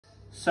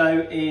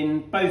So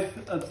in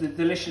both of the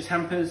delicious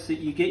hampers that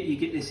you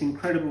get this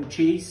incredible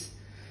cheese.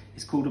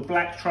 It's called a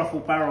black Truffle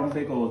Baron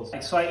Bigod.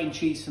 Exciting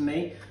cheese for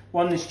me.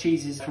 This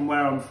cheese is from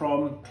where I'm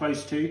from,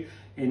 close to,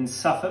 in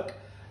Suffolk.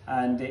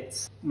 And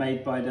it's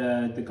made by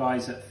the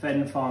guys at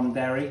Fen Farm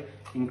dairy.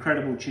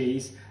 Incredible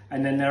cheese.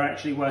 And then they're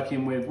actually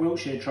working with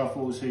Wiltshire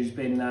Truffles, who's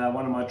been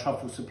one of my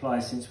truffle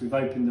suppliers since we've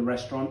opened the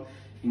restaurant.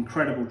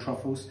 Incredible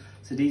truffles.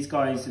 So these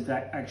guys have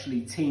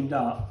actually teamed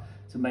up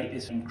to make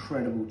this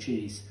incredible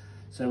cheese.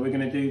 So we're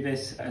going to do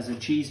this as a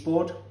cheese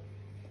board.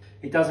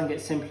 It doesn't get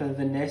simpler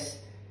than this.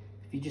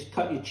 If you just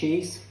cut your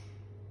cheese,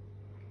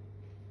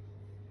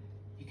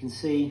 you can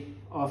see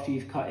after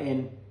you've cut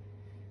in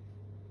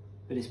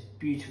that it's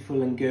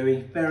beautiful and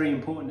gooey. Very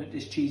important that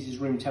this cheese is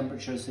room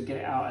temperature, so get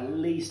it out at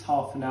least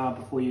half an hour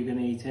before you're going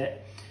to eat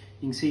it.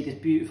 You can see this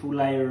beautiful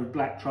layer of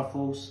black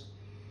truffles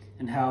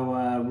and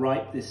how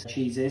ripe this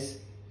cheese is.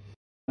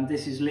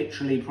 This is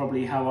literally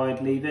probably how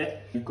I'd leave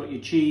it. You've got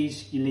your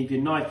cheese, you leave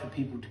your knife for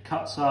people to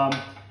cut some,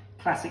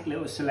 classic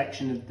little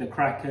selection of the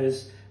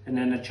crackers, and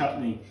then a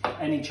chutney.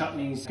 Any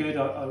chutney is good.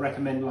 I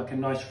recommend like a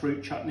nice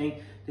fruit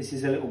chutney. This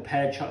is a little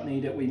pear chutney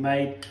that we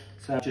made.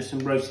 So just some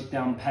roasted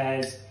down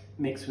pears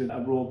mixed with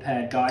a raw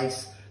pear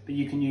dice. But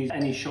you can use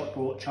any shop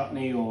bought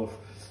chutney or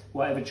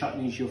whatever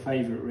chutney is your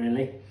favorite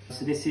really.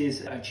 So this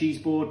is a cheese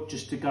board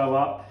just to go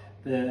up.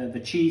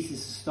 The cheese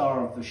is the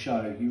star of the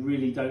show. You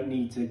really don't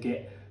need to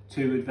get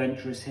too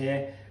adventurous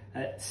here.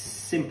 A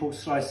simple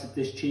slice of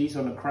this cheese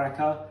on a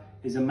cracker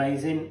is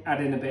amazing.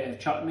 Add in a bit of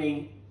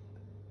chutney.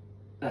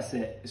 That's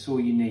it, it's all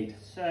you need.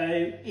 So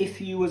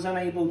if you was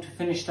unable to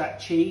finish that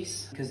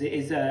cheese, because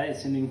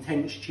it's an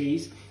intense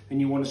cheese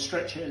and you want to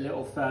stretch it a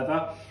little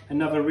further,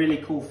 another really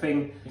cool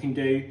thing you can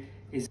do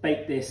is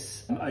bake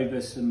this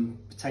over some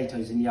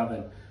potatoes in the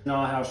oven. In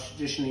our house,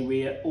 traditionally,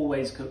 we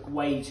always cook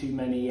way too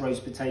many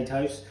roast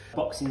potatoes.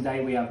 Boxing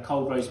Day, we have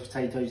cold roast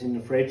potatoes in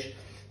the fridge.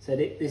 So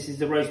this is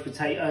the roast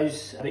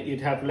potatoes that you'd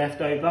have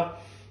left over.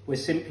 We're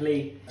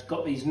simply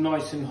got these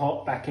nice and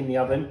hot back in the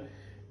oven.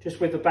 Just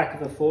with the back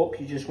of a fork,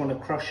 you just want to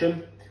crush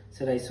them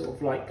so they sort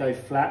of like go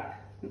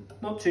flat.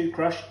 Not too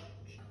crushed,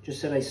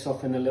 just so they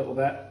soften a little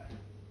bit.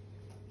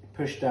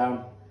 Push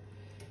down,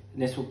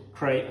 and this will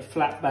create a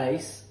flat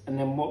base. And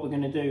then what we're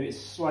going to do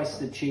is slice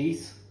the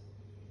cheese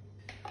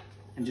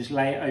and just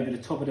lay it over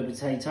the top of the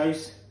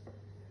potatoes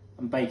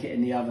and bake it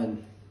in the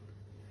oven.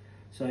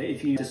 So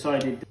if you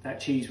decided that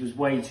cheese was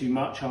way too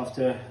much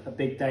after a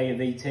big day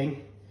of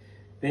eating,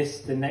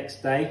 this the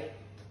next day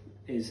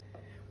is,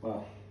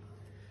 well,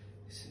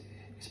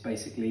 it's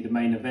basically the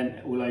main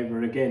event all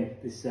over again.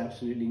 This is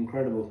absolutely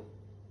incredible.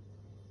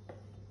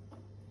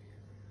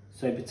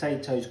 So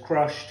potatoes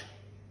crushed,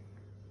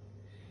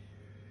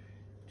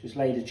 just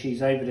lay the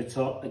cheese over the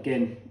top.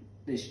 Again,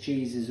 this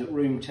cheese is at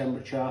room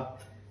temperature,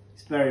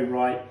 it's very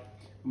ripe,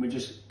 and we're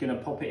just going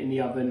to pop it in the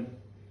oven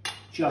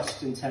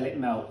just until it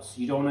melts.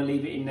 You don't want to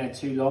leave it in there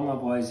too long,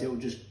 otherwise it will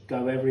just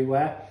go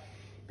everywhere.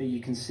 But you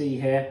can see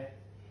here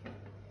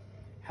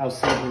how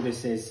simple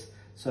this is.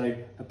 So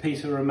a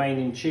piece of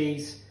remaining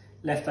cheese,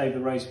 leftover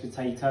roast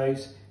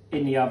potatoes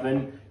in the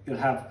oven, you'll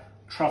have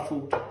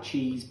truffled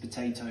cheese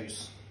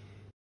potatoes.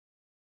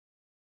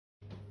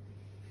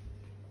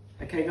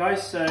 Okay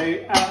guys, so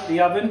out of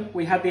the oven,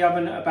 we had the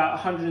oven at about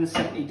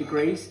 170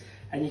 degrees,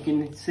 and you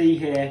can see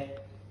here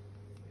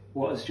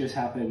what has just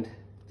happened.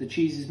 The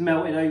cheese is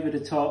melted over the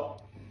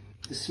top.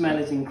 The smell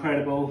is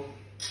incredible.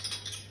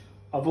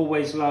 I've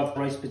always loved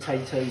roast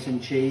potatoes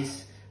and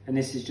cheese, and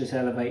this has just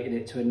elevated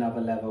it to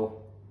another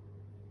level.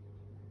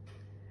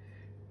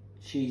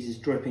 Cheese is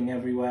dripping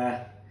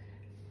everywhere.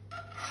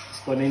 It's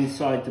gone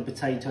inside the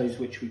potatoes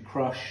which we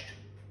crushed.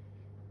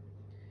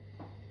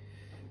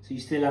 So you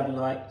still have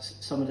like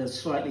some of the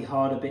slightly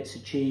harder bits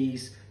of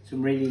cheese,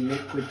 some really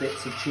liquid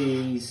bits of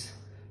cheese,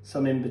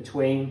 some in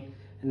between.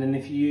 And then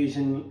if you're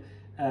using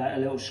a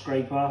little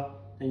scraper,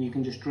 then you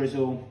can just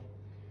drizzle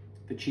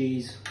the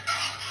cheese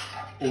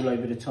all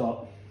over the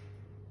top.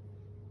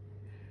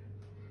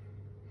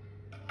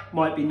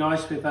 Might be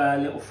nice with a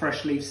little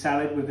fresh leaf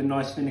salad with a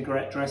nice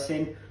vinaigrette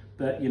dressing,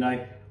 but you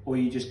know, or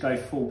you just go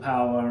full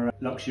power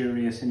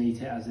luxurious and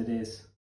eat it as it is.